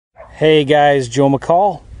Hey guys, Joe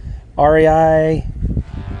McCall, REI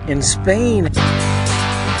in Spain.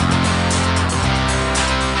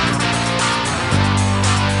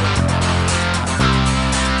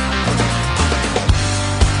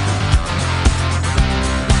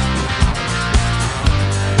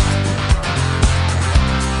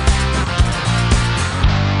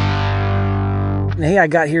 Hey, I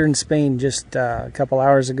got here in Spain just a couple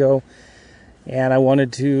hours ago, and I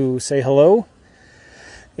wanted to say hello.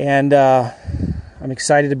 And I'm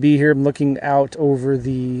excited to be here. I'm looking out over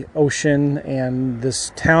the ocean and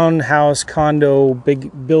this townhouse condo big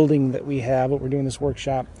building that we have. What we're doing this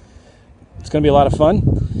workshop. It's going to be a lot of fun,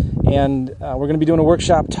 and we're going to be doing a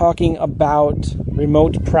workshop talking about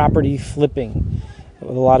remote property flipping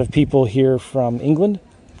with a lot of people here from England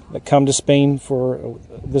that come to Spain for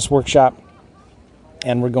this workshop.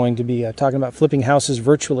 And we're going to be talking about flipping houses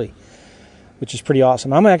virtually, which is pretty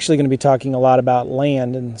awesome. I'm actually going to be talking a lot about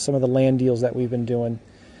land and some of the land deals that we've been doing.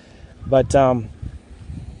 But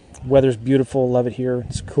weather's beautiful. Love it here.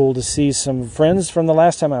 It's cool to see some friends from the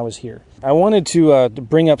last time I was here. I wanted to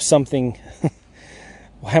bring up something.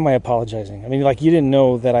 Why am I apologizing? I mean, like, you didn't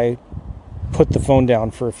know that I put the phone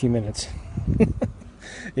down for a few minutes.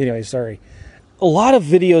 Anyway, sorry. A lot of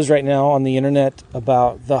videos right now on the internet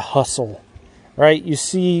about the hustle. Right? You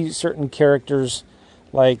see certain characters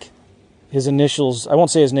like his initials. I won't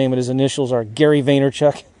say his name, but his initials are Gary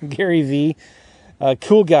Vaynerchuk, Gary V.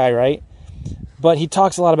 Cool guy, right? But he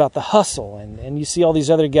talks a lot about the hustle. And you see all these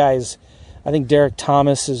other guys. I think Derek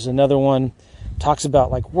Thomas is another one. Talks about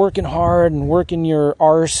like working hard and working your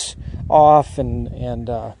arse off. And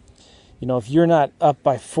you know, if you're not up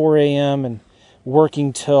by 4 a.m. and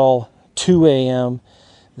working till 2 a.m.,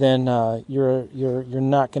 then you're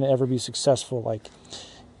not going to ever be successful. Like,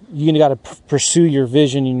 you got to pursue your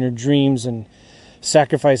vision and your dreams and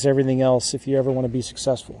sacrifice everything else if you ever want to be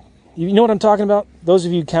successful. You know what I'm talking about? Those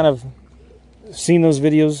of you kind of seen those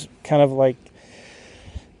videos, kind of like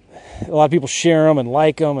a lot of people share them and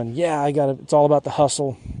like them, and yeah, it's all about the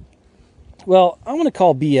hustle. Well, I want to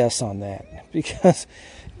call BS on that, because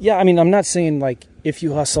yeah, I mean, I'm not saying like if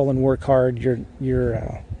you hustle and work hard, you're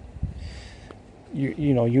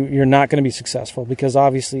not going to be successful, because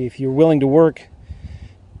obviously if you're willing to work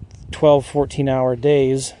 12, 14-hour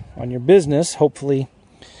days on your business, hopefully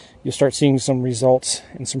you'll start seeing some results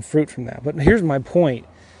and some fruit from that. But here's my point.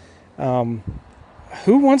 Who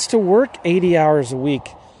wants to work 80 hours a week?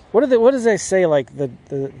 What does they say? Like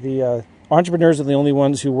the entrepreneurs are the only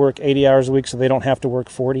ones who work 80 hours a week so they don't have to work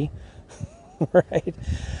 40, right?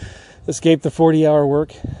 Escape the 40-hour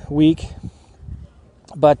work week.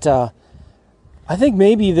 But I think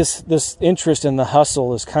maybe this interest in the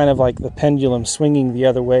hustle is kind of like the pendulum swinging the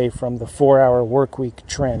other way from the 4-hour work week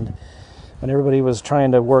trend, when everybody was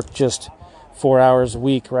trying to work just 4 hours a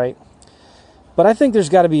week, right? But I think there's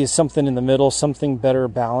got to be something in the middle, something better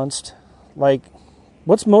balanced. Like,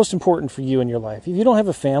 what's most important for you in your life? If you don't have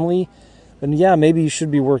a family, then yeah, maybe you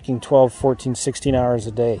should be working 12, 14, 16 hours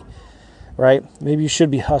a day, right? Maybe you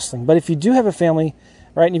should be hustling. But if you do have a family,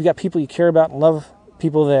 right, and you've got people you care about and love,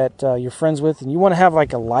 people that you're friends with, and you want to have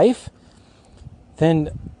like a life, then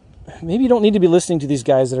maybe you don't need to be listening to these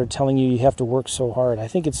guys that are telling you have to work so hard. I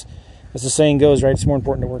think it's, as the saying goes, right, it's more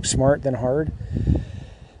important to work smart than hard.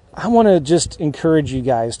 I want to just encourage you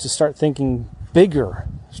guys to start thinking bigger,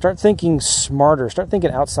 start thinking smarter, start thinking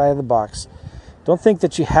outside of the box. Don't think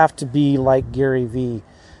that you have to be like Gary V,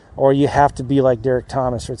 or you have to be like Derek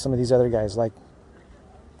Thomas or some of these other guys. Like,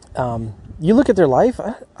 you look at their life,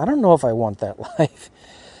 I don't know if I want that life,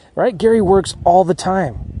 right? Gary works all the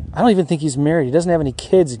time. I don't even think he's married. He doesn't have any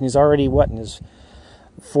kids, and he's already, in his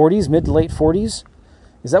 40s, mid to late 40s?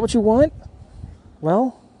 Is that what you want?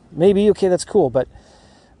 Well, maybe, okay, that's cool, but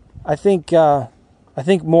I think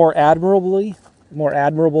more admirable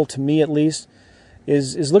to me at least,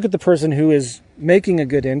 is look at the person who is making a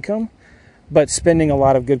good income, but spending a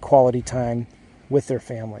lot of good quality time with their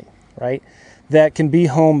family, right? That can be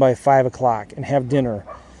home by 5 o'clock and have dinner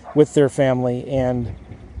with their family and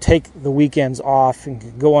take the weekends off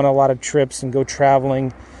and go on a lot of trips and go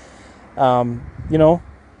traveling.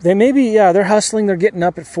 They maybe, they're hustling, they're getting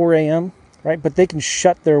up at 4 a.m., right? But they can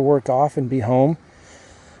shut their work off and be home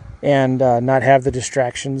and not have the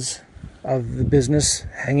distractions of the business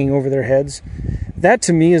hanging over their heads. That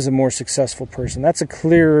to me is a more successful person. That's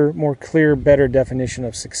a more clear, better definition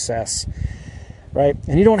of success. Right?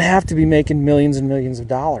 And you don't have to be making millions and millions of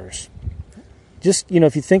dollars. Just,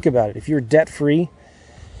 if you think about it, if you're debt-free,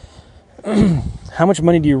 how much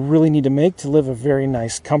money do you really need to make to live a very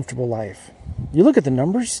nice, comfortable life? You look at the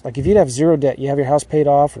numbers, like if you'd have zero debt, you have your house paid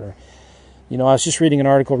off, or, I was just reading an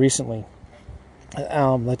article recently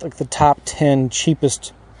like the top 10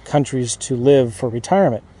 cheapest countries to live for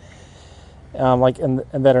retirement, and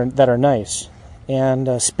that are nice.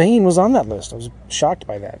 And Spain was on that list. I was shocked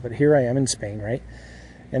by that, but here I am in Spain, right?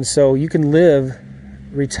 And so you can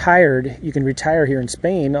retire here in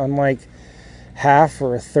Spain on like half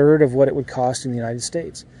or a third of what it would cost in the United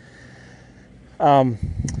States.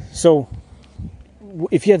 So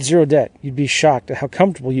if you had zero debt, you'd be shocked at how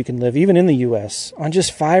comfortable you can live, even in the U.S., on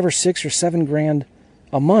just $5 or $6 or $7 grand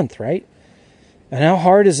a month, right? And how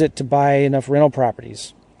hard is it to buy enough rental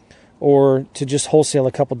properties or to just wholesale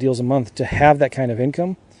a couple deals a month to have that kind of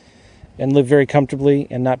income and live very comfortably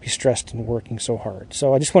and not be stressed and working so hard?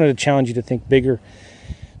 So I just wanted to challenge you to think bigger.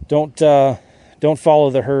 Don't follow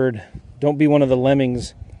the herd. Don't be one of the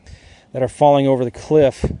lemmings that are falling over the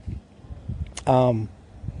cliff, trying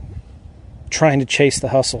to chase the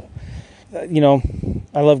hustle.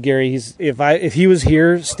 I love Gary. If he was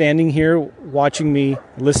here, standing here, watching me,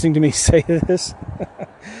 listening to me say this,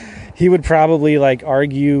 he would probably like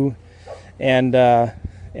argue and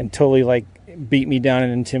totally like beat me down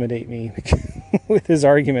and intimidate me with his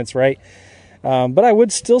arguments, right? But I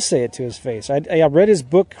would still say it to his face. I read his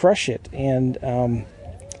book, Crush It, and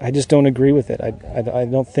I just don't agree with it. I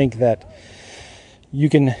don't think that you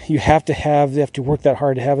have to work that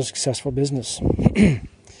hard to have a successful business.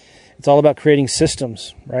 It's all about creating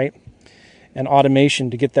systems, right? And automation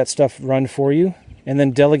to get that stuff run for you, and then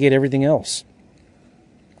delegate everything else.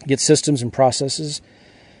 Get systems and processes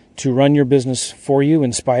to run your business for you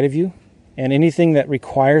in spite of you. And anything that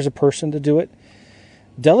requires a person to do it,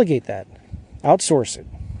 delegate that. Outsource it.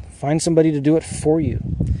 Find somebody to do it for you.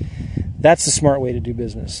 That's the smart way to do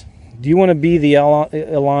business. Do you want to be the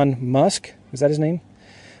Elon Musk? Is that his name?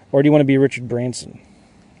 Or do you want to be Richard Branson?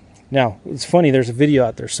 Now, it's funny, there's a video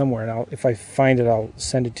out there somewhere, and if I find it, I'll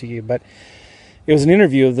send it to you. But it was an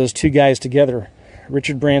interview of those two guys together,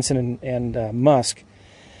 Richard Branson and Musk.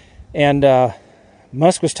 And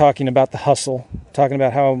Musk was talking about the hustle, talking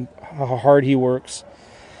about how hard he works.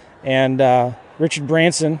 And Richard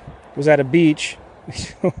Branson was at a beach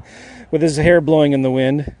with his hair blowing in the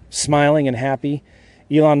wind, smiling and happy.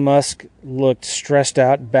 Elon Musk looked stressed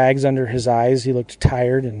out, bags under his eyes. He looked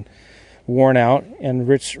tired and worn out. And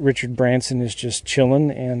Richard Branson is just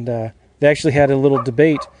chilling. And they actually had a little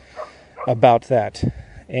debate about that.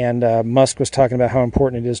 And Musk was talking about how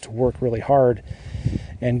important it is to work really hard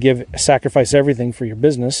and sacrifice everything for your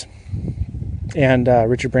business. And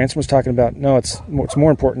Richard Branson was talking about, no, what's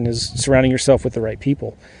more important is surrounding yourself with the right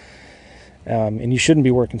people. And you shouldn't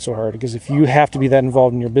be working so hard, because if you have to be that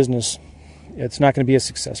involved in your business, it's not going to be as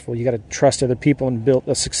successful. You got to trust other people and build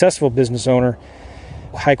a successful business owner,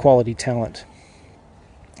 high quality talent,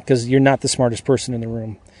 because you're not the smartest person in the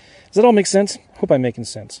room. Does that all make sense? Hope I'm making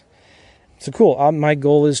sense. So cool. My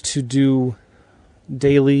goal is to do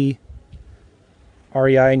daily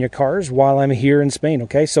REI in your cars while I'm here in Spain.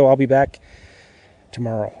 Okay, so I'll be back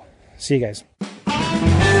tomorrow. See you guys.